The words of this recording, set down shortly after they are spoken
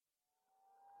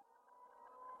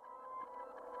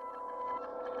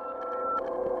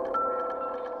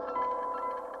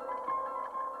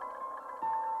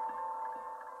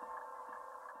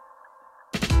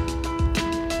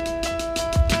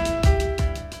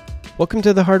Welcome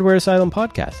to the Hardware Asylum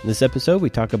podcast. In this episode,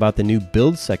 we talk about the new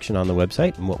build section on the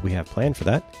website and what we have planned for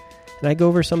that. And I go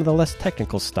over some of the less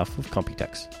technical stuff of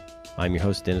Computex. I'm your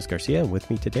host, Dennis Garcia, and with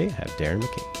me today I have Darren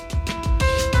McKay.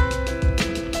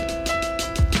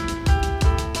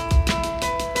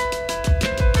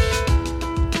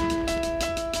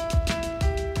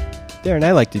 Darren,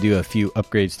 I like to do a few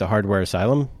upgrades to Hardware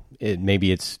Asylum.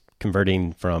 Maybe it's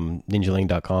converting from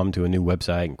ninjalane.com to a new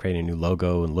website and creating a new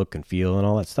logo and look and feel and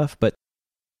all that stuff. But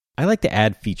I like to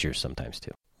add features sometimes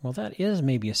too. Well, that is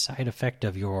maybe a side effect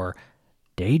of your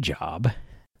day job.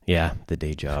 Yeah, the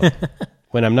day job.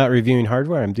 When I'm not reviewing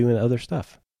hardware, I'm doing other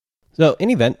stuff. So in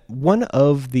any event, one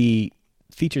of the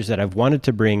features that I've wanted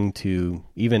to bring to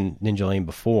even Ninja Lane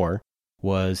before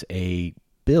was a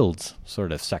builds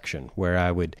sort of section where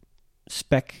I would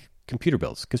spec computer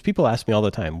builds. Because people ask me all the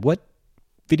time, what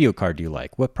video card do you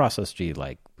like? What processor do you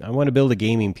like? I want to build a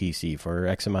gaming PC for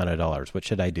X amount of dollars. What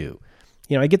should I do?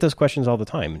 You know, I get those questions all the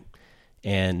time.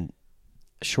 And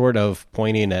short of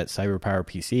pointing at CyberPower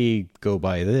PC, go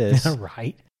buy this.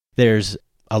 Right. There's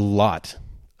a lot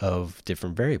of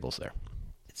different variables there.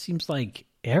 It seems like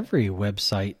every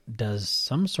website does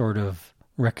some sort of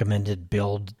recommended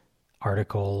build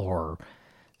article or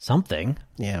something.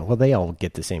 Yeah, well, they all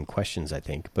get the same questions, I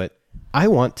think. But I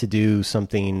want to do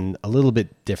something a little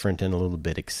bit different and a little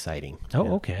bit exciting.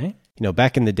 Oh, okay. You know,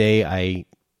 back in the day, I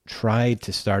tried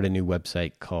to start a new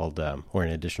website called, or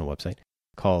an additional website,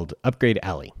 called Upgrade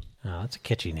Alley. Oh, that's a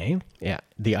catchy name. Yeah.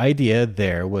 The idea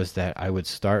there was that I would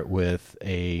start with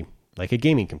a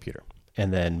gaming computer.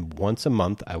 And then once a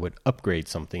month, I would upgrade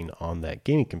something on that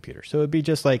gaming computer. So it'd be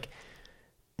just like,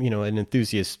 you know, an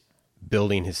enthusiast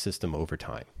building his system over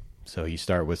time. So you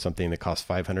start with something that costs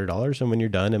 $500, and when you're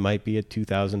done, it might be a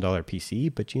 $2,000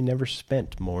 PC, but you never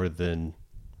spent more than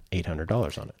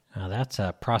 $800 on it. That's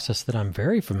a process that I'm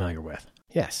very familiar with.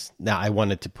 Yes. Now, I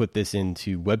wanted to put this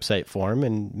into website form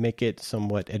and make it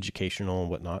somewhat educational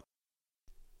and whatnot.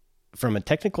 From a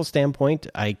technical standpoint,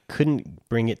 I couldn't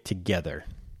bring it together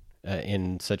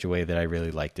in such a way that I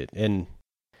really liked it. And,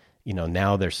 you know,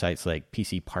 now there's sites like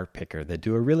PC Part Picker that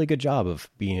do a really good job of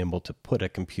being able to put a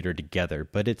computer together,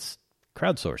 but it's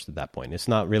crowdsourced at that point. It's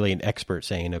not really an expert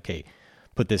saying, okay,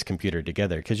 put this computer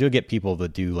together, because you'll get people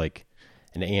that do like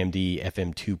an AMD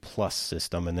FM2 Plus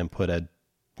system and then put a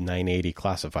 980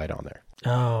 classified on there.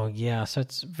 Oh, yeah. So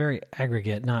it's very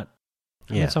aggregate,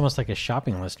 it's almost like a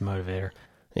shopping list motivator.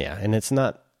 Yeah, and it's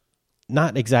not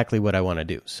exactly what I want to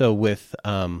do. So with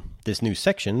this new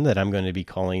section that I'm going to be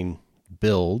calling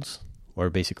builds, or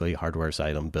basically Hardware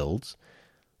Asylum builds,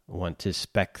 I want to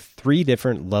spec 3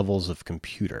 different levels of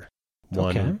computer.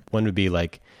 One would be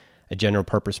like a general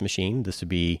purpose machine. This would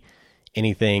be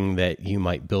anything that you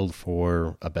might build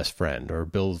for a best friend or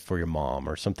build for your mom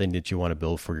or something that you want to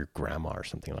build for your grandma or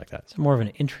something like that. So more of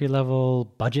an entry-level,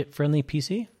 budget-friendly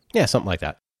PC? Yeah, something like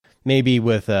that. Maybe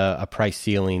with a price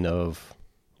ceiling of,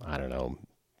 I don't know,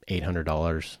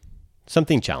 $800.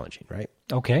 Something challenging, right?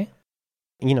 Okay.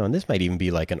 You know, and this might even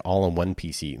be like an all-in-one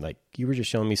PC. Like you were just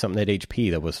showing me something at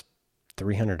HP that was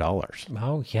 $300.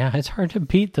 Oh, yeah. It's hard to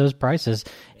beat those prices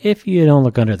if you don't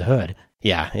look under the hood.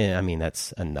 Yeah, I mean,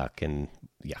 that's a nuck and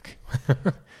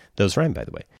yuck. Those rhyme, by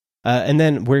the way. And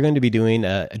then we're going to be doing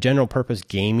a general-purpose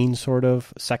gaming sort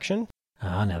of section.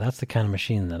 Now that's the kind of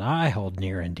machine that I hold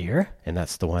near and dear. And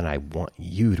that's the one I want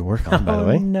you to work on, by the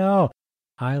way. No.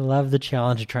 I love the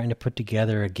challenge of trying to put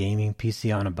together a gaming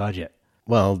PC on a budget.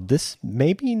 Well, this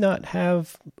maybe not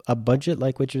have a budget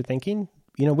like what you're thinking.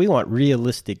 You know, we want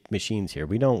realistic machines here.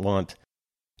 We don't want,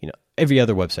 you know, every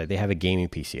other website, they have a gaming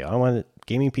PC. I want a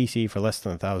gaming PC for less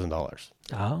than $1,000.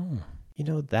 Oh. You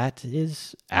know, that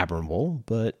is admirable,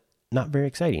 but not very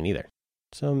exciting either.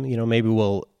 So, you know, maybe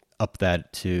we'll up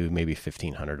that to maybe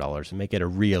 $1,500 and make it a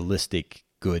realistic,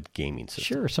 good gaming system.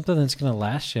 Sure, something that's going to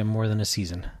last you more than a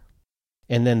season.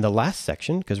 And then the last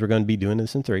section, because we're going to be doing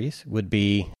this in threes, would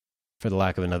be, for the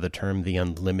lack of another term, the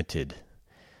unlimited.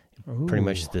 Ooh. Pretty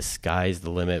much the sky's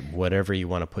the limit, whatever you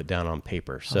want to put down on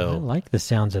paper. So I like the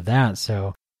sounds of that.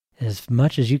 So as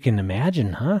much as you can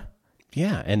imagine, huh?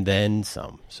 Yeah, and then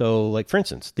some. So like, for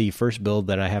instance, the first build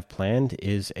that I have planned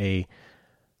is a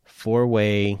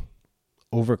 4-way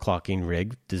overclocking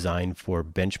rig designed for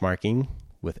benchmarking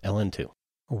with LN2.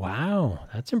 Wow,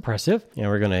 that's impressive. Yeah,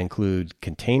 we're going to include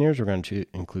containers. We're going to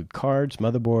include cards,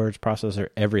 motherboards, processor,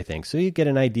 everything. So you get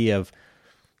an idea of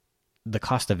the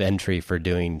cost of entry for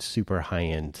doing super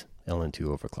high-end LN2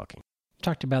 overclocking. We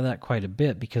talked about that quite a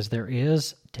bit because there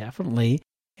is definitely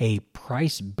a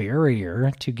price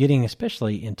barrier to getting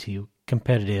especially into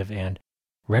competitive and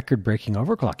record-breaking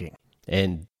overclocking.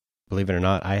 And believe it or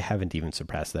not, I haven't even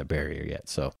surpassed that barrier yet.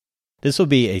 So This will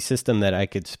be a system that I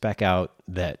could spec out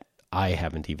that I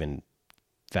haven't even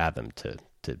fathomed to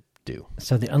do.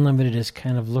 So the unlimited is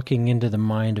kind of looking into the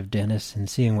mind of Dennis and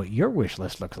seeing what your wish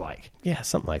list looks like. Yeah,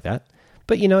 something like that.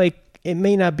 But, it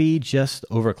may not be just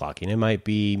overclocking. It might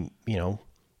be,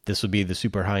 this would be the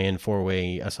super high-end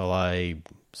 4-way SLI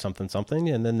something,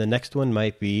 and then the next one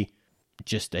might be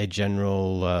just a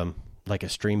general, like a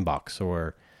stream box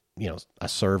or, a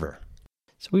server.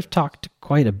 So we've talked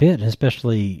quite a bit,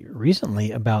 especially recently,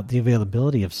 about the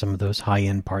availability of some of those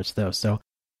high-end parts, though. So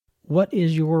what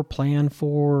is your plan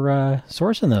for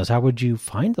sourcing those? How would you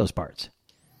find those parts?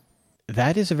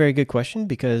 That is a very good question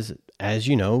because, as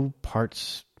you know,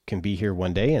 parts can be here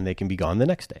one day and they can be gone the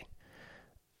next day.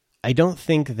 I don't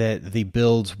think that the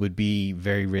builds would be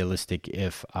very realistic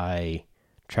if I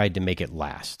tried to make it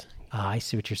last. I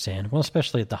see what you're saying. Well,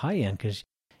 especially at the high end, because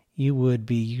you would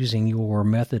be using your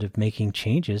method of making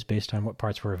changes based on what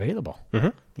parts were available.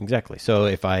 Mm-hmm. Exactly. So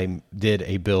if I did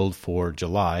a build for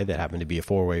July that happened to be a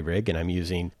 4-way rig and I'm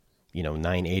using,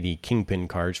 980 Kingpin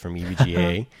cards from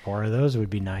EVGA. 4 of those would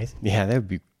be nice. Yeah, that would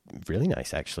be really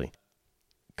nice, actually.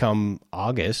 Come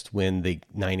August, when the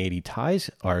 980 ties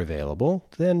are available,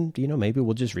 then, maybe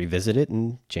we'll just revisit it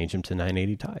and change them to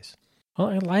 980 ties. Well,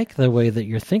 I like the way that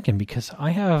you're thinking because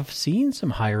I have seen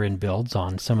some higher-end builds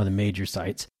on some of the major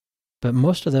sites, but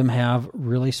most of them have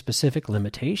really specific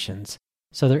limitations.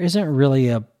 So there isn't really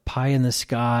a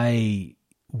pie-in-the-sky,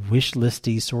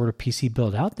 wish-listy sort of PC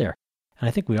build out there. And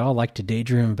I think we all like to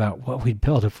daydream about what we'd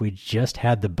build if we just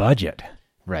had the budget.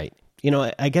 Right.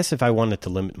 I guess if I wanted to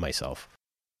limit myself,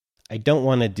 I don't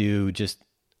want to do just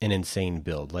an insane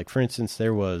build. Like, for instance,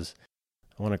 there was,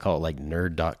 I want to call it like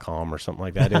nerd.com or something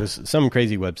like that. It was some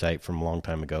crazy website from a long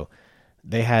time ago.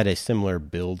 They had a similar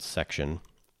build section,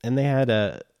 and they had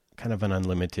a kind of an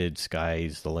unlimited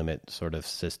sky's the limit sort of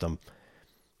system.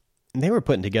 And they were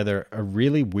putting together a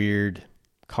really weird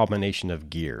combination of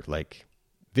gear, like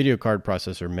video card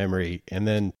processor, memory, and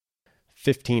then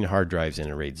 15 hard drives in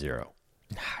a RAID 0.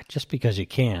 Just because you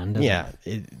can.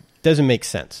 It doesn't make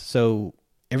sense. So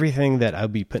everything that I'll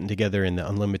be putting together in the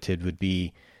unlimited would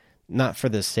be not for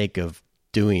the sake of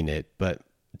doing it, but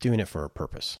doing it for a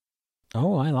purpose.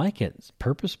 Oh, I like it. It's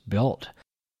purpose built.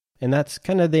 And that's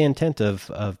kind of the intent of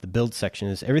the build section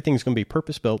is everything's going to be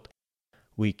purpose built.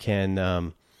 We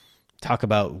can talk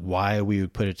about why we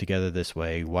would put it together this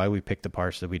way, why we picked the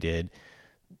parts that we did.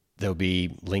 There'll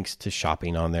be links to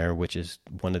shopping on there, which is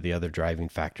one of the other driving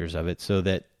factors of it, so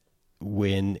that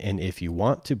when and if you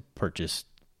want to purchase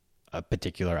a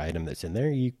particular item that's in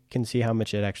there, you can see how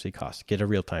much it actually costs. Get a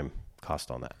real-time cost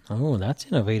on that. Oh, that's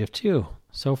innovative too.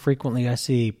 So frequently I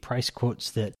see price quotes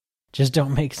that just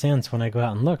don't make sense when I go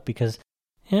out and look because,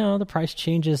 the price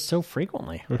changes so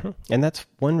frequently. Mm-hmm. And that's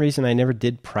one reason I never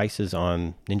did prices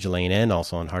on Ninja Lane and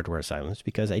also on Hardware Asylums,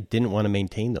 because I didn't want to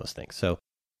maintain those things. So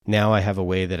now I have a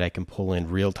way that I can pull in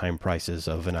real-time prices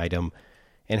of an item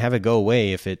and have it go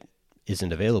away if it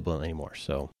isn't available anymore.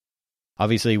 So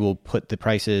obviously we'll put the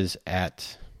prices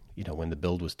at, when the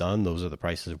build was done, those are the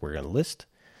prices we're going to list.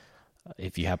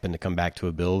 If you happen to come back to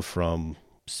a build from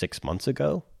 6 months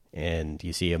ago and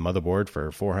you see a motherboard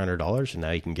for $400 and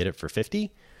now you can get it for $50,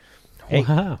 hey,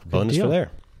 wow, bonus for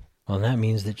there. Well, that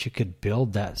means that you could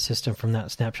build that system from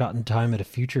that snapshot in time at a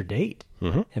future date.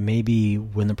 Mm-hmm. And maybe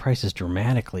when the price is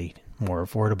dramatically more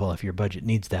affordable, if your budget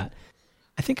needs that.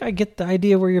 I think I get the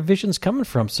idea where your vision's coming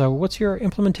from. So what's your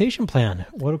implementation plan?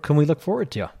 What can we look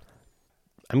forward to?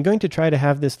 I'm going to try to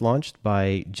have this launched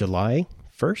by July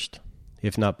 1st,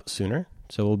 if not sooner.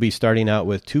 So we'll be starting out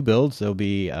with 2 builds. There'll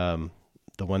be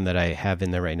the one that I have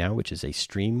in there right now, which is a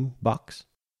stream box.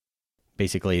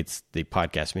 Basically, it's the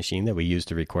podcast machine that we use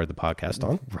to record the podcast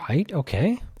on. Right,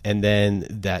 okay. And then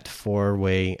that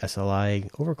 4-way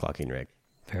SLI overclocking rig.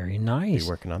 Very nice. We're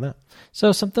working on that.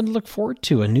 So something to look forward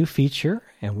to, a new feature,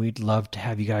 and we'd love to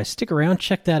have you guys stick around,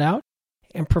 check that out,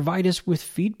 and provide us with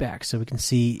feedback so we can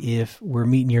see if we're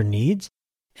meeting your needs,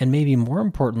 and maybe more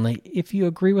importantly, if you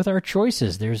agree with our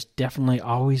choices. There's definitely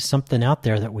always something out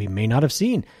there that we may not have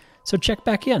seen. So check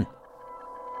back in.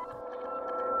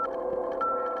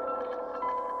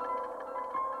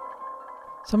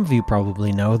 Some of you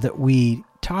probably know that we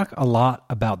talk a lot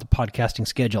about the podcasting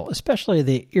schedule, especially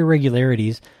the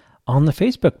irregularities on the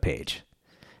Facebook page.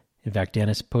 In fact,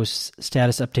 Dennis posts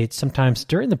status updates sometimes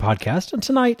during the podcast, and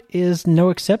tonight is no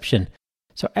exception.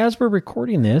 So as we're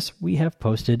recording this, we have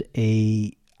posted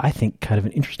I think, kind of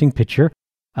an interesting picture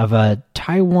of a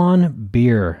Taiwan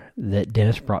beer that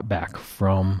Dennis brought back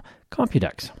from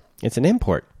Computex. It's an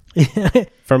import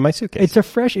from my suitcase. It's a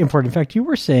fresh import. In fact, you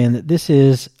were saying that this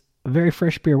is a very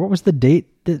fresh beer. What was the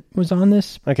date that was on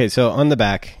this? Okay, so on the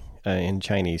back, in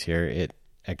Chinese here, it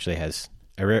actually has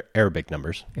Arabic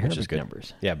numbers, which is good.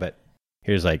 Numbers. Yeah, but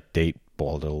here's like date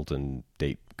bottled and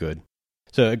date good.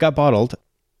 So it got bottled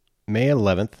May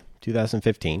 11th,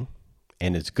 2015,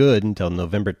 and it's good until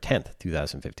November 10th,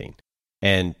 2015.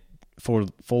 And for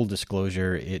full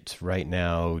disclosure, it's right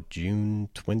now June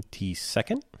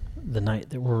 22nd. The night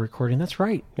that we're recording, that's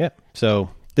right. Yeah. So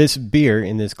this beer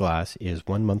in this glass is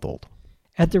 1 month old.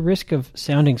 At the risk of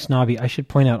sounding snobby, I should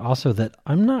point out also that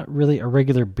I'm not really a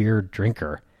regular beer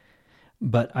drinker,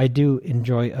 but I do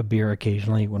enjoy a beer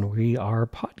occasionally when we are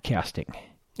podcasting.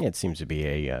 Yeah, it seems to be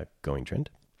a going trend.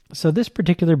 So this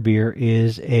particular beer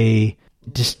is a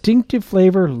distinctive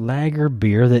flavor lager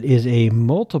beer that is a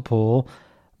multiple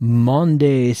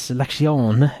Monde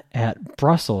Selection at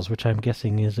Brussels, which I'm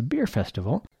guessing is a beer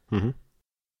festival. Mm-hmm.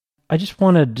 I just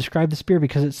want to describe this beer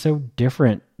because it's so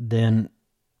different than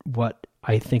what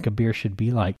I think a beer should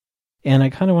be like. And I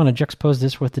kind of want to juxtapose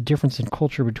this with the difference in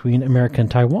culture between America and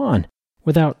Taiwan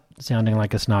without sounding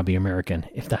like a snobby American,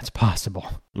 if that's possible.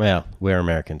 Well, we're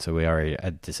American, so we are at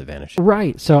a disadvantage.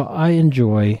 Right. So I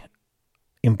enjoy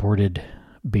imported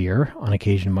beer on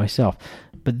occasion myself.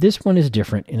 But this one is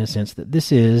different in a sense that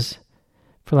this is,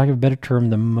 for lack of a better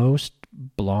term, the most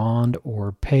blonde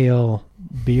or pale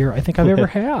beer I think I've ever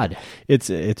had. It's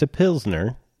a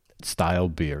Pilsner style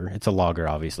beer. It's a lager,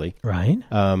 obviously. Right.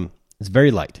 It's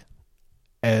very light.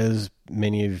 As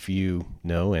many of you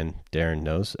know, and Darren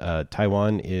knows,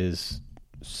 Taiwan is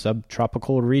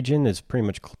subtropical region. It's pretty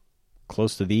much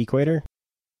close to the equator.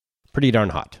 Pretty darn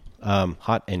hot.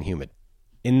 Hot and humid.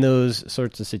 In those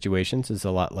sorts of situations, it's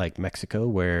a lot like Mexico,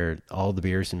 where all the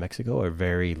beers in Mexico are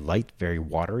very light, very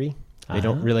watery. They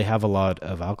don't really have a lot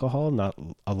of alcohol, not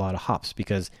a lot of hops,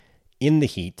 because in the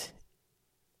heat,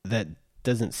 that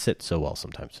doesn't sit so well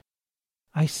sometimes.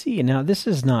 I see. Now, this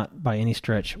is not by any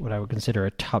stretch what I would consider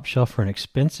a top shelf or an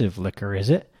expensive liquor, is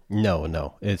it?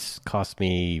 No. It's cost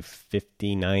me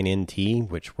 59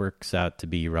 NT, which works out to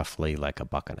be roughly like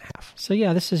 $1.50. So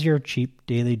yeah, this is your cheap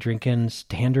daily drinking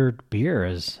standard beer,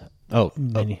 as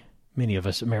many of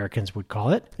us Americans would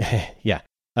call it. Yeah.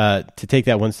 To take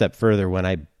that one step further, when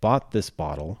I bought this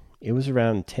bottle, it was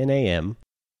around 10 a.m.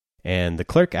 and the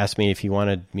clerk asked me if he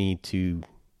wanted him to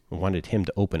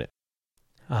open it.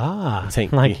 It's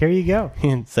like, here you go.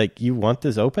 It's like, you want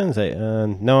this open? It's like,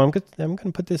 no, I'm going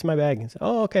to put this in my bag. It's like,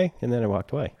 oh, okay. And then I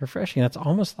walked away. Refreshing. That's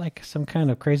almost like some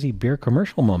kind of crazy beer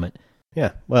commercial moment.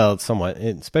 Yeah, well, somewhat,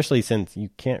 especially since you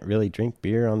can't really drink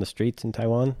beer on the streets in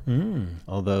Taiwan,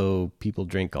 although people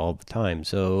drink all the time.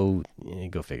 So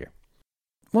go figure.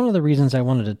 One of the reasons I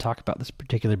wanted to talk about this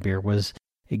particular beer was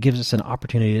it gives us an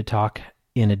opportunity to talk,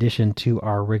 in addition to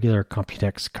our regular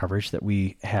Computex coverage that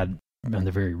we had on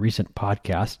the very recent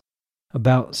podcast,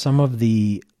 about some of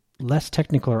the less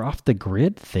technical or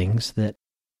off-the-grid things that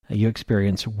you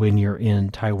experience when you're in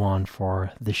Taiwan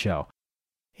for the show.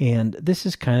 And this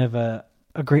is kind of a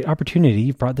great opportunity.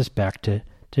 You've brought this back to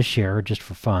share just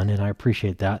for fun, and I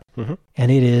appreciate that. Mm-hmm.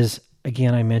 And it is,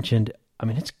 again, I mentioned,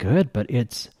 it's good, but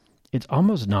it's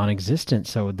almost non-existent.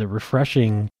 So the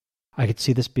refreshing, I could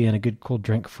see this being a good cool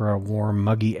drink for a warm,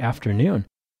 muggy afternoon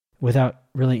without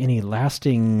really any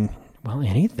lasting,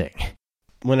 anything.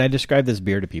 When I describe this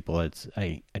beer to people,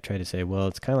 I try to say, well,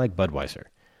 it's kind of like Budweiser.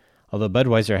 Although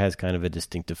Budweiser has kind of a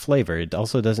distinctive flavor, it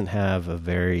also doesn't have a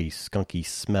very skunky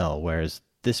smell, whereas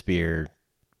this beer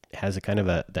has a kind of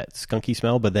that skunky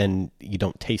smell, but then you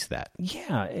don't taste that.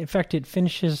 Yeah, in fact, it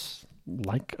finishes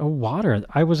like a water.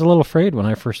 I was a little afraid when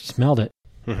I first smelled it,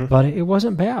 but it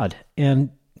wasn't bad.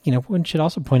 And, one should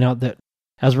also point out that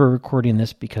as we're recording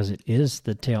this, because it is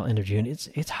the tail end of June,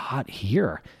 it's hot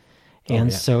here.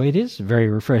 And so it is very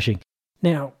refreshing.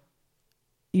 Now,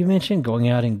 you mentioned going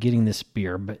out and getting this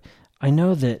beer, but I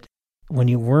know that when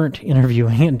you weren't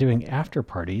interviewing and doing after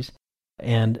parties,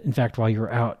 and in fact, while you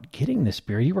were out getting this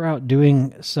beer, you were out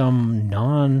doing some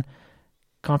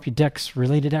non-Computex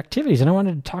related activities. And I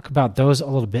wanted to talk about those a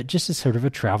little bit, just as sort of a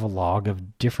travel log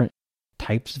of different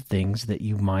types of things that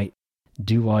you might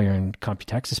do while you're in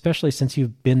Computex, especially since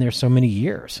you've been there so many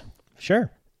years.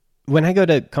 Sure. When I go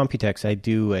to Computex, I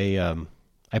do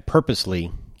I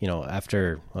purposely,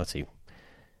 after,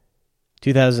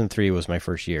 2003 was my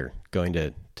first year going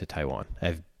to Taiwan.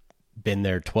 I've been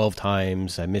there 12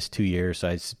 times. I missed 2 years, so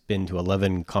I've been to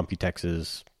 11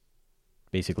 Computexes.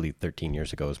 Basically, 13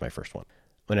 years ago was my first one.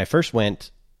 When I first went,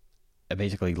 I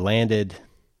basically landed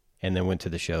and then went to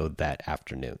the show that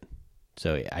afternoon.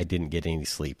 So I didn't get any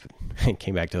sleep. I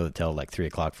came back to the hotel like 3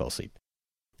 o'clock, fell asleep.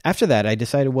 After that, I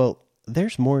decided,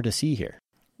 there's more to see here.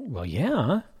 Well,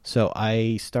 yeah. So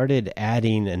I started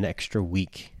adding an extra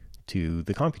week to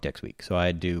the Computex week. So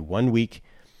I'd do 1 week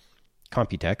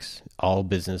Computex, all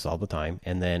business all the time,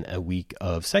 and then a week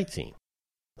of sightseeing.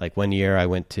 Like one year I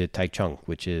went to Taichung,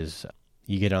 which is,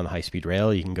 you get on the high-speed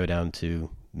rail, you can go down to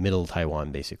middle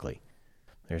Taiwan, basically.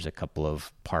 There's a couple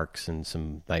of parks and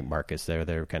some night markets there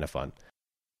that are kind of fun.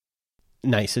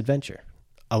 Nice adventure.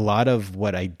 A lot of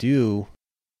what I do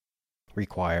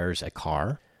requires a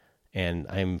car, and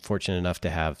I'm fortunate enough to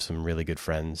have some really good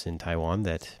friends in Taiwan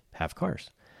that have cars.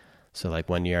 So like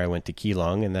one year I went to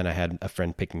Keelung, and then I had a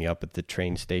friend pick me up at the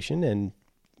train station, and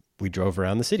we drove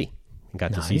around the city and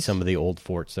got to see some of the old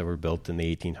forts that were built in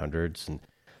the 1800s and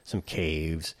some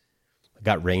caves. I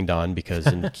got rained on because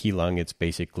in Keelung, it's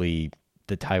basically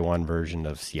the Taiwan version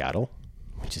of Seattle,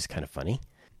 which is kind of funny.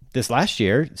 This last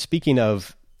year, speaking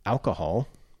of alcohol,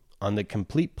 on the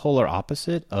complete polar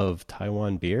opposite of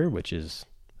Taiwan beer, which is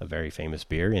a very famous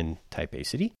beer in Taipei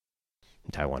City,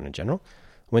 in Taiwan in general,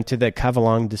 went to the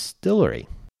Kavalong Distillery.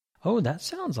 Oh, that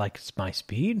sounds like it's my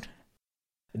speed.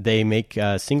 They make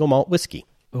single malt whiskey.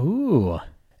 Ooh.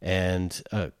 And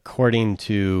according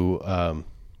to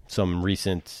some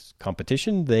recent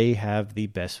competition, they have the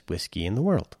best whiskey in the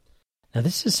world. Now,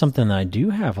 this is something I do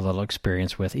have a little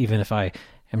experience with, even if I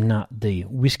am not the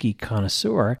whiskey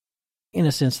connoisseur, in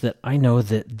a sense that I know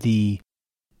that the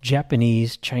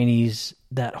Japanese, Chinese,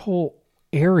 that whole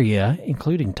area,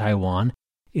 including Taiwan,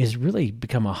 is really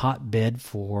become a hotbed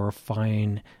for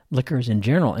fine liquors in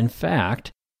general. In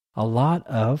fact, a lot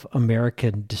of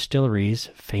American distilleries,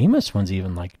 famous ones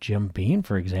even like Jim Beam,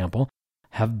 for example,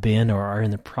 have been or are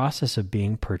in the process of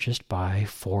being purchased by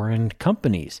foreign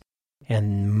companies.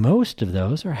 And most of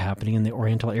those are happening in the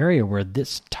Oriental area where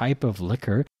this type of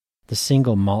liquor, the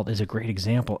single malt is a great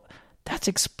example, that's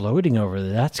exploding over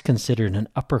there. That's considered an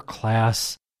upper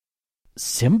class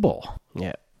symbol.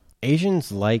 Yeah.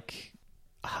 Asians like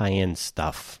high-end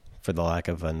stuff, for the lack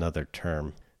of another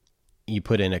term. You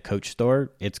put in a Coach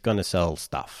store, it's going to sell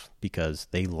stuff because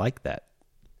they like that.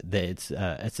 It's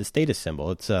a status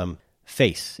symbol. It's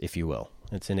face, if you will.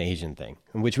 It's an Asian thing,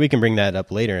 which we can bring that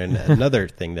up later in another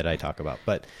thing that I talk about.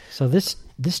 But so this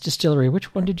distillery,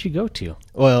 which one did you go to?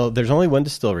 Well, there's only one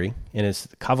distillery, and it's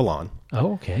Kavalon.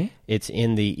 Oh, okay. It's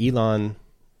in the Ilan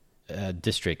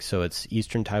district, so it's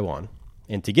eastern Taiwan.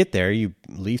 And to get there, you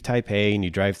leave Taipei and you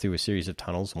drive through a series of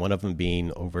tunnels, one of them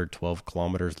being over 12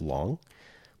 kilometers long,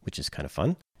 which is kind of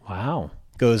fun. Wow.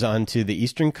 Goes on to the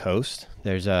eastern coast.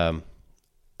 There's a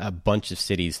bunch of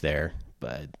cities there,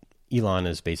 but Ilan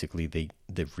is basically the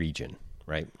region,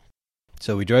 right?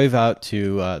 So we drove out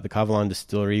to the Kavalon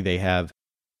Distillery. They have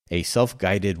a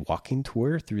self-guided walking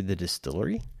tour through the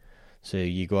distillery. So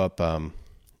you go up, and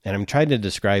I'm trying to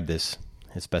describe this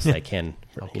as best I can.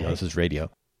 Okay. This is radio.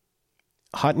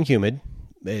 Hot and humid.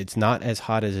 It's not as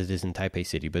hot as it is in Taipei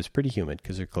City, but it's pretty humid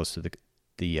because they're close to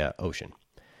the ocean.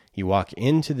 You walk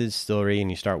into the distillery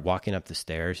and you start walking up the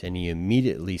stairs, and you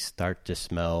immediately start to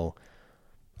smell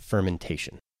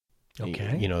fermentation.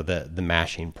 Okay. The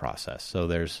mashing process. So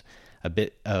there's a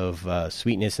bit of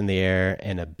sweetness in the air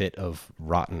and a bit of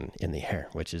rotten in the air,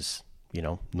 which is,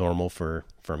 normal for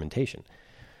fermentation.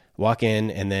 Walk in,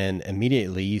 and then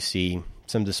immediately you see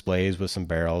some displays with some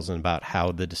barrels and about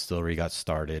how the distillery got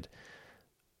started,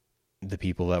 the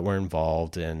people that were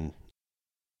involved, and,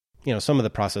 some of the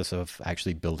process of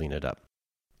actually building it up.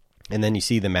 And then you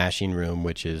see the mashing room,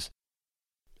 which is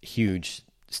huge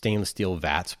stainless steel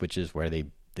vats, which is where they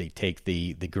take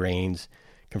the grains,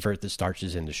 convert the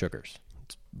starches into sugars.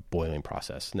 It's a boiling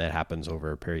process, and that happens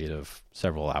over a period of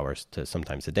several hours to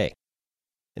sometimes a day.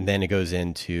 And then it goes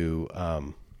into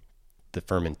the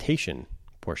fermentation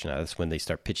portion. That's when they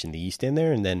start pitching the yeast in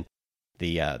there, and then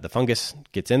the fungus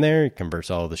gets in there, converts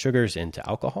all the sugars into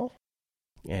alcohol.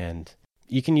 And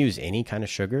you can use any kind of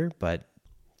sugar, but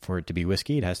for it to be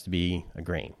whiskey, it has to be a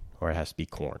grain, or it has to be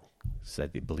corn. So I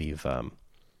believe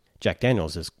Jack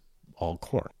Daniels is all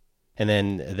corn. And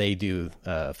then they do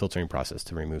a filtering process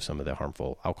to remove some of the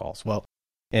harmful alcohols. Well,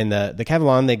 in the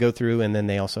Kavalon, they go through, and then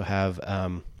they also have,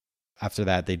 after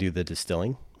that, they do the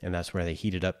distilling, and that's where they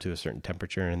heat it up to a certain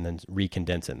temperature and then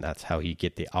recondense it, and that's how you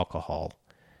get the alcohol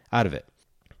out of it.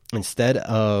 Instead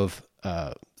of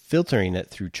filtering it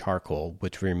through charcoal,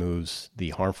 which removes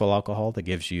the harmful alcohol that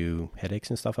gives you headaches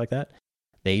and stuff like that,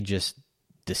 they just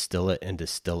distill it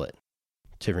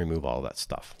to remove all that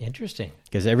stuff. Interesting.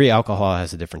 Because every alcohol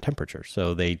has a different temperature.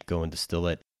 So they go and distill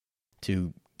it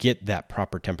to get that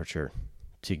proper temperature,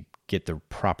 to get the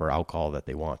proper alcohol that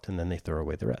they want, and then they throw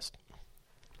away the rest.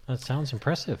 That sounds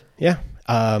impressive. Yeah.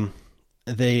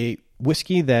 The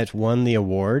whiskey that won the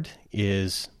award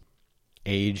is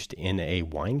aged in a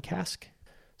wine cask.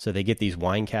 So they get these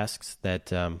wine casks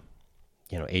that,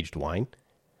 aged wine.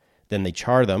 Then they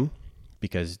char them,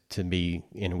 because to be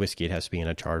in whiskey, it has to be in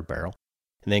a charred barrel.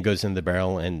 And then it goes in the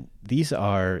barrel, and these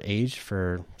are aged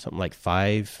for something like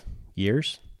 5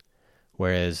 years,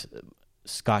 whereas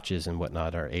scotches and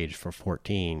whatnot are aged for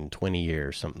 14, 20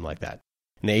 years, something like that.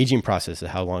 And the aging process is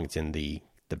how long it's in the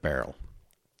barrel.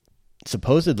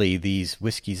 Supposedly, these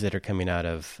whiskeys that are coming out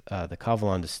of the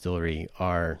Kavalan distillery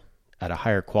are at a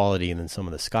higher quality than some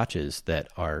of the scotches that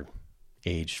are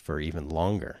aged for even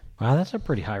longer. Wow, that's a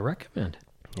pretty high recommend.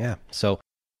 Yeah. So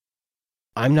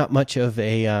I'm not much of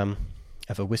a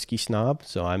whiskey snob,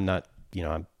 so I'm not,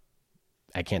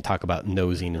 I can't talk about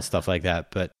nosing and stuff like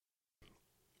that. But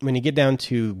when you get down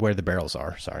to where the barrels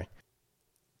are,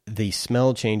 the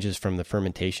smell changes from the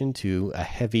fermentation to a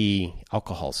heavy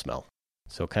alcohol smell.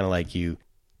 So kind of like you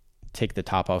take the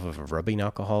top off of a rubbing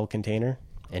alcohol container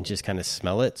and just kind of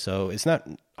smell it. So it's not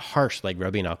harsh like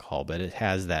rubbing alcohol, but it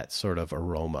has that sort of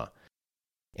aroma.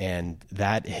 And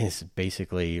that is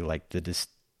basically like the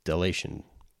distillation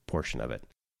portion of it.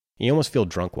 You almost feel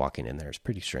drunk walking in there. It's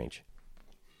pretty strange.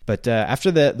 But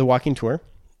after the walking tour,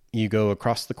 you go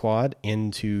across the quad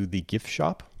into the gift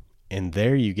shop, and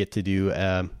there you get to do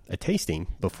a tasting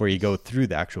before you go through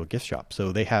the actual gift shop.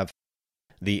 So they have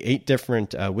the 8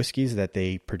 different whiskeys that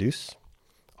they produce,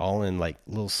 all in like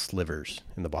little slivers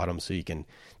in the bottom, so you can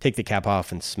take the cap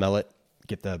off and smell it,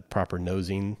 get the proper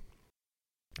nosing.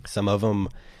 Some of them,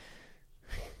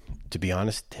 to be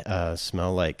honest,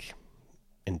 smell like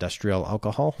industrial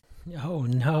alcohol. Oh,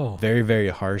 no. Very, very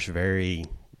harsh, very,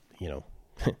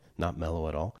 not mellow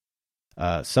at all.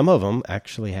 Some of them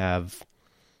actually have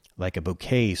like a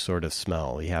bouquet sort of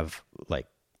smell. You have like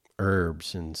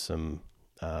herbs and some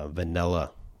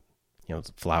vanilla,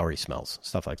 flowery smells,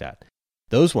 stuff like that.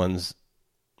 Those ones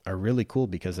are really cool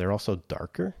because they're also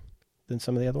darker than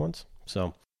some of the other ones.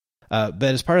 So, but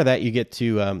as part of that, you get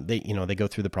to, they go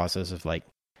through the process of like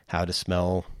how to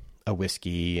smell a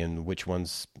whiskey and which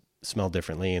ones smell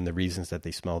differently and the reasons that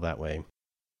they smell that way.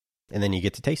 And then you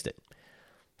get to taste it.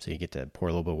 So you get to pour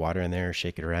a little bit of water in there,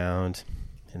 shake it around,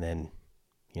 and then,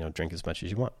 drink as much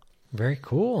as you want. Very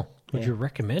cool. Would you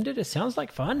recommend it? It sounds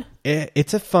like fun.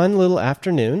 It's a fun little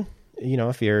afternoon.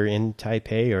 If you're in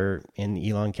Taipei or in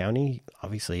Yilong County,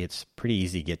 obviously it's pretty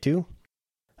easy to get to.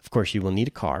 Of course, you will need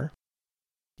a car.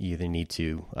 You either need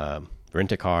to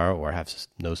rent a car or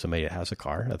know somebody that has a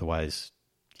car. Otherwise,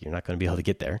 you're not going to be able to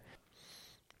get there.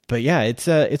 But yeah, it's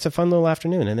a fun little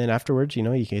afternoon. And then afterwards,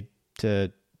 you get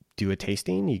to do a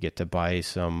tasting. You get to buy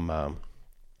some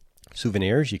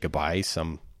souvenirs. You could buy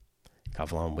some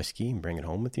Kavalan whiskey and bring it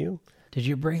home with you. Did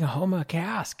you bring home a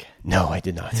cask? No, I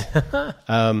did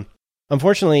not.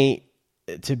 Unfortunately,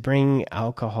 to bring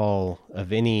alcohol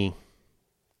of any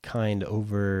kind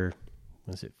over,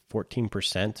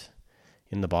 14%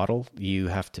 in the bottle, you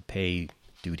have to pay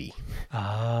duty.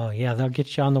 Oh, yeah, they'll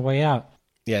get you on the way out.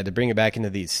 Yeah, to bring it back into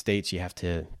these states, you have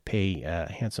to pay a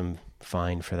handsome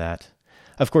fine for that.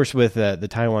 Of course, with the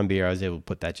Taiwan beer, I was able to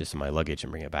put that just in my luggage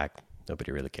and bring it back.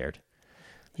 Nobody really cared.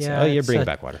 Yeah, So, bring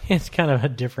back water. It's kind of a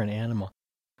different animal.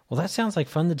 Well, that sounds like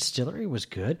fun. The distillery was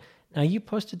good. Now, you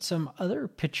posted some other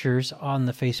pictures on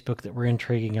the Facebook that were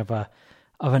intriguing of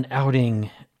an outing.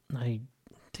 I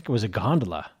think it was a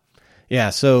gondola. Yeah,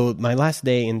 so my last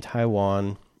day in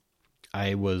Taiwan,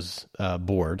 I was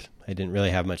bored. I didn't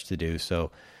really have much to do,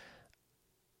 so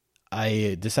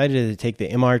I decided to take the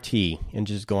MRT and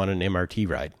just go on an MRT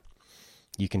ride.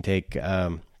 You can take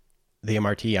the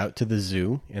MRT out to the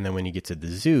zoo, and then when you get to the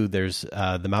zoo, there's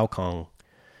the Maokong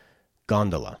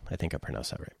gondola. I think I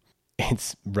pronounced that right.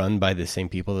 It's run by the same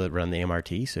people that run the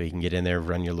MRT, so you can get in there,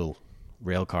 run your little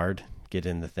rail card, get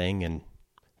in the thing, and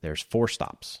there's 4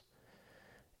 stops.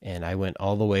 And I went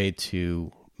all the way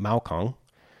to Maokong.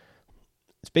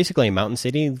 It's basically a mountain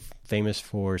city, famous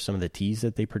for some of the teas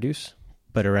that they produce.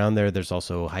 But around there's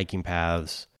also hiking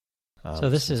paths, so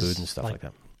this is food and stuff like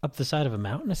that. Up the side of a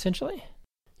mountain, essentially?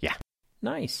 Yeah.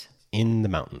 Nice. In the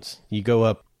mountains. You go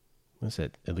up,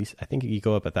 at least, I think you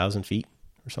go up 1,000 feet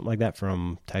or something like that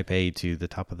from Taipei to the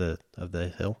top of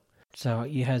the hill. So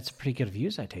you had some pretty good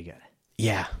views, I take it.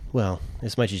 Yeah, well,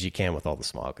 as much as you can with all the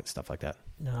smog and stuff like that.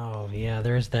 Oh, yeah,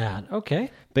 there's that. Okay.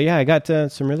 But yeah, I got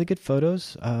some really good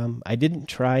photos. I didn't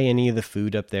try any of the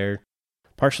food up there,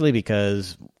 partially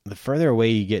because the further away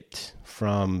you get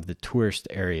from the tourist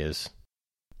areas,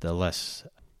 the less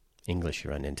English you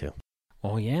run into.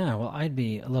 Oh, yeah. Well, I'd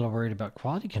be a little worried about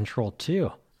quality control,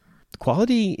 too.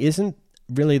 Quality isn't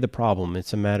really the problem.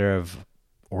 It's a matter of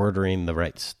ordering the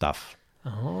right stuff.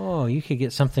 Oh, you could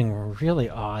get something really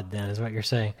odd then, is what you're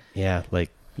saying. Yeah, like,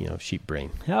 sheep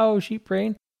brain. Oh, sheep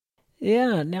brain.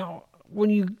 Yeah, now, when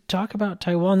you talk about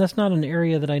Taiwan, that's not an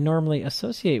area that I normally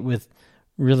associate with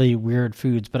really weird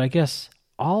foods, but I guess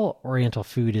all Oriental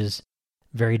food is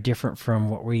very different from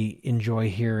what we enjoy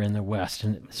here in the West,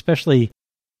 and especially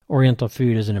Oriental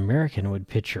food as an American would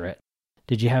picture it.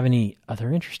 Did you have any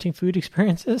other interesting food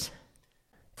experiences?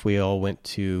 We all went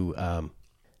to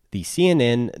the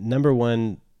CNN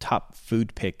 #1 top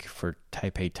food pick for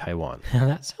Taipei, Taiwan.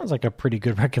 That sounds like a pretty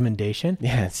good recommendation.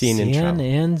 Yeah,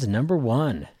 CNN's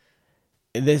 #1.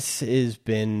 This has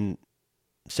been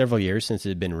several years since it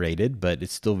had been rated, but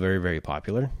it's still very, very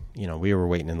popular. We were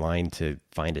waiting in line to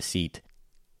find a seat.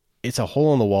 It's a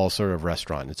hole-in-the-wall sort of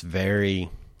restaurant. It's very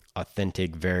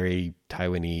authentic, very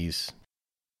Taiwanese.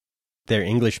 Their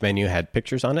English menu had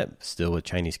pictures on it, still with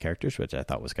Chinese characters, which I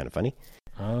thought was kind of funny.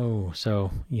 Oh,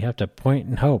 so you have to point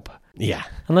and hope. Yeah.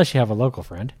 Unless you have a local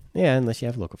friend. Yeah, unless you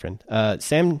have a local friend.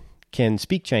 Sam can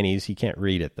speak Chinese. He can't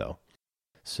read it, though.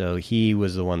 So he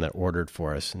was the one that ordered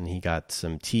for us, and he got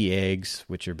some tea eggs,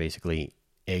 which are basically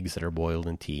eggs that are boiled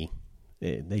in tea.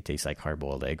 They taste like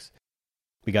hard-boiled eggs.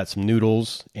 We got some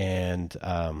noodles and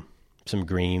some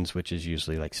greens, which is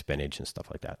usually like spinach and stuff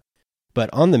like that. But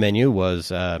on the menu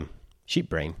was sheep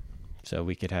brain. So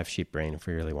we could have sheep brain if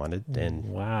we really wanted. And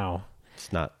wow.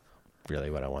 It's not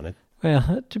really what I wanted.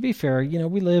 Well, to be fair,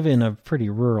 we live in a pretty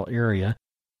rural area,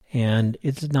 and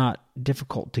it's not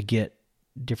difficult to get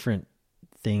different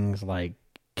things like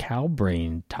cow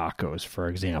brain tacos, for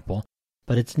example,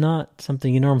 but it's not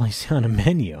something you normally see on a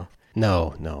menu.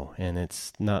 No, and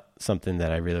it's not something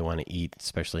that I really want to eat,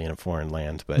 especially in a foreign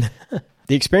land, but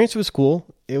the experience was cool.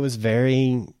 It was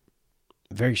very,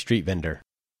 very street vendor.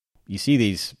 You see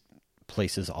these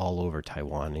places all over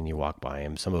Taiwan, and you walk by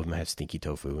them. Some of them have stinky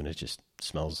tofu, and it just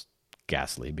smells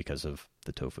ghastly because of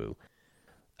the tofu.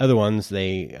 Other ones,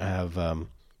 they have,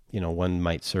 one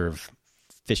might serve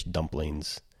fish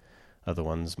dumplings. Other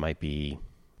ones might be,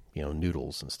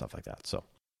 noodles and stuff like that. So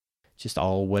just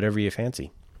all whatever you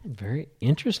fancy. Very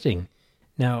interesting.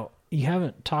 Now, you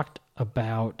haven't talked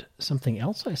about something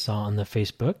else I saw on the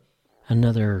Facebook,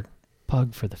 another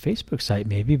plug for the Facebook site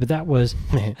maybe, but that was,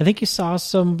 I think you saw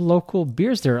some local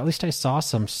beers there. At least I saw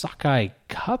some sockeye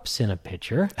cups in a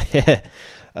picture.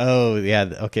 Oh,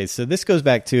 yeah. Okay, so this goes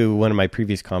back to one of my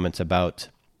previous comments about,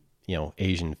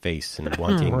 Asian face and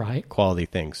wanting right. Quality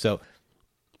things. So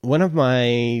one of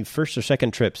my first or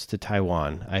second trips to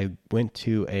Taiwan, I went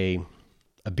to a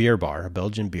beer bar, a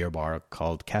Belgian beer bar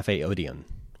called Cafe Odeon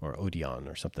or Odeon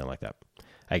or something like that.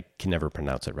 I can never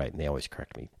pronounce it right, and they always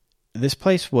correct me. This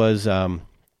place was,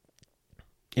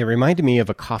 it reminded me of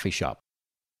a coffee shop,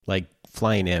 like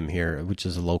Flying M here, which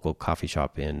is a local coffee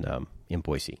shop in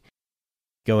Boise.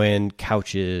 Go in,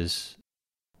 couches,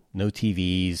 no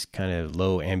TVs, kind of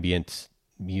low ambient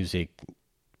music,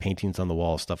 paintings on the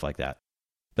wall, stuff like that.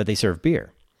 But they serve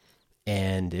beer.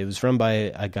 And it was run by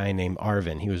a guy named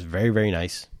Arvin. He was very, very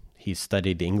nice. He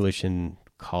studied English in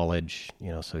college,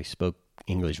 so he spoke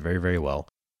English very, very well.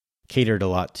 Catered a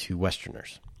lot to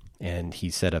Westerners. And he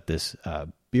set up this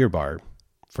beer bar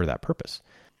for that purpose.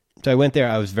 So I went there.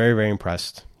 I was very, very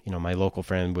impressed. My local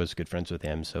friend was good friends with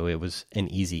him, so it was an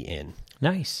easy in.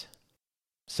 Nice.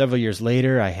 Several years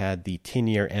later, I had the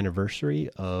 10-year anniversary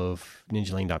of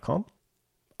ninjalane.com.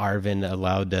 Arvin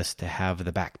allowed us to have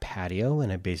the back patio,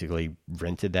 and I basically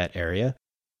rented that area.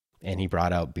 And he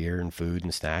brought out beer and food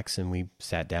and snacks, and we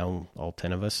sat down, all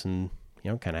 10 of us, and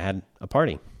kind of had a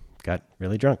party. Got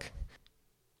really drunk.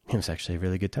 It was actually a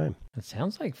really good time. That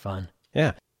sounds like fun.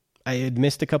 Yeah. I had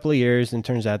missed a couple of years, and it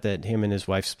turns out that him and his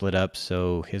wife split up,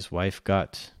 so his wife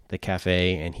got the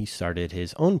cafe, and he started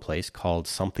his own place called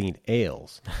Something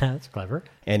Ales. That's clever.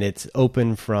 And it's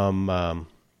open from...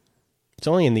 it's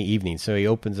only in the evening, so he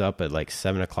opens up at like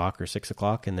 7 o'clock or 6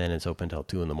 o'clock, and then it's open till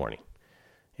 2 in the morning.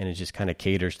 And it just kind of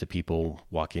caters to people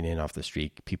walking in off the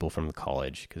street, people from the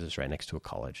college, because it's right next to a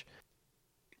college.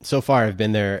 So far, I've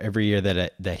been there every year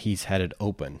that he's had it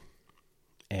open.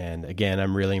 And again,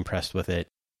 I'm really impressed with it.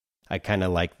 I kind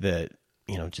of like the,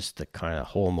 just the kind of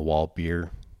hole-in-the-wall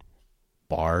beer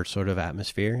bar sort of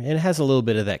atmosphere. And it has a little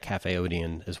bit of that Cafe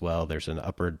Odeon as well. There's an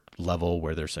upper level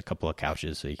where there's a couple of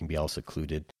couches, so you can be all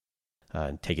secluded.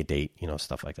 Take a date,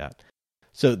 stuff like that.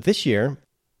 So this year,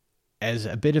 as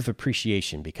a bit of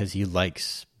appreciation, because he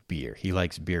likes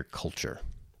beer culture.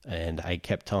 And I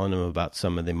kept telling him about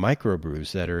some of the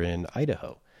microbrews that are in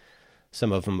Idaho.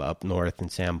 Some of them up north in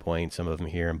Sandpoint, some of them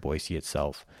here in Boise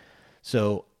itself.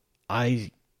 So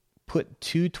I put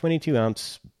 2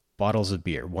 22-ounce bottles of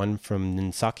beer, one from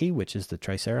Ninsaki, which is the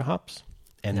Tricera hops,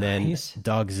 and nice. Then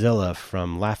Dogzilla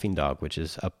from Laughing Dog, which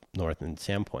is up north in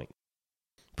Sandpoint.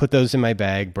 Put those in my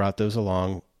bag, brought those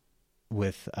along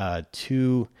with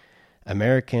 2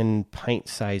 American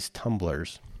pint-sized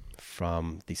tumblers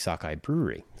from the Sockeye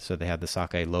Brewery. So they had the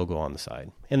Sockeye logo on the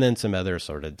side. And then some other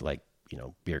assorted, like,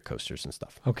 beer coasters and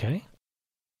stuff. Okay.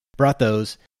 Brought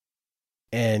those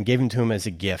and gave them to him as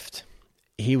a gift.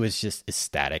 He was just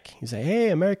ecstatic. He's like, hey,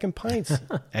 American Pints.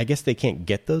 I guess they can't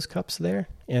get those cups there.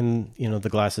 And, the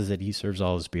glasses that he serves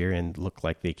all his beer in look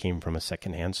like they came from a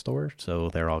secondhand store. So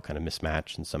they're all kind of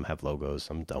mismatched, and some have logos,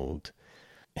 some don't.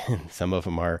 And some of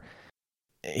them are.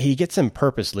 He gets them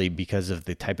purposely because of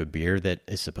the type of beer that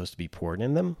is supposed to be poured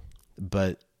in them.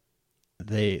 But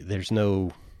there's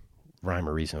no rhyme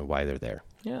or reason why they're there.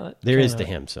 Yeah, there is to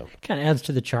him. So kind of adds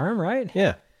to the charm, right?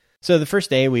 Yeah. So the first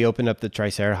day we opened up the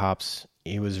Triceratops.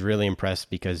 He was really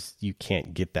impressed because you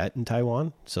can't get that in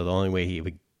Taiwan. So the only way he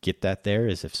would get that there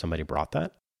is if somebody brought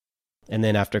that. And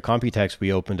then after Computex,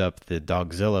 we opened up the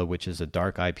Dogzilla, which is a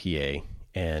dark IPA.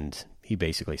 And he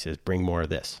basically says, bring more of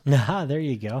this. Ah, there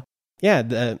you go. Yeah,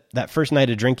 that first night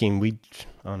of drinking, we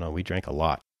drank a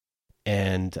lot.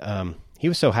 And he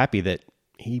was so happy that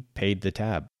he paid the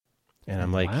tab. And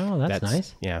I'm like, wow, that's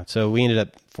nice. Yeah, so we ended up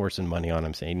forcing money on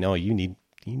him, saying, no, you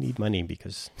need money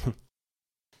because...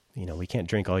 we can't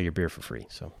drink all your beer for free.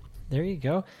 So there you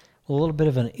go. A little bit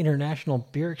of an international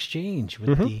beer exchange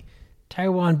with the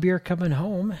Taiwan beer coming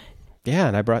home. Yeah,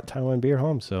 and I brought Taiwan beer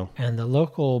home. So and the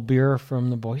local beer from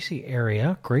the Boise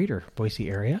area, greater Boise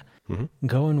area,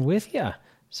 going with you.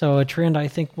 So a trend I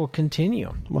think will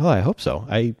continue. Well, I hope so.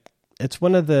 It's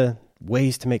one of the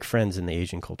ways to make friends in the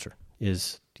Asian culture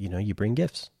is, you bring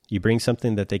gifts. You bring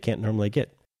something that they can't normally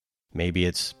get. Maybe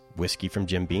it's whiskey from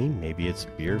Jim Beam. Maybe it's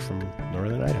beer from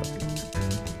Northern Idaho.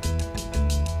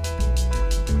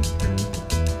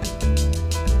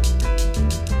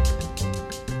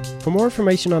 For more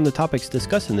information on the topics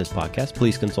discussed in this podcast,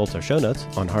 please consult our show notes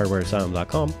on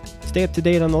hardwareasylum.com. Stay up to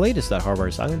date on the latest at Hardware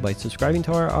Asylum by subscribing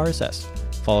to our RSS.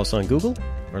 Follow us on Google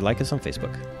or like us on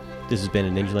Facebook. This has been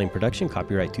a Ninjaling production,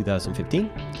 copyright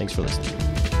 2015. Thanks for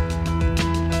listening.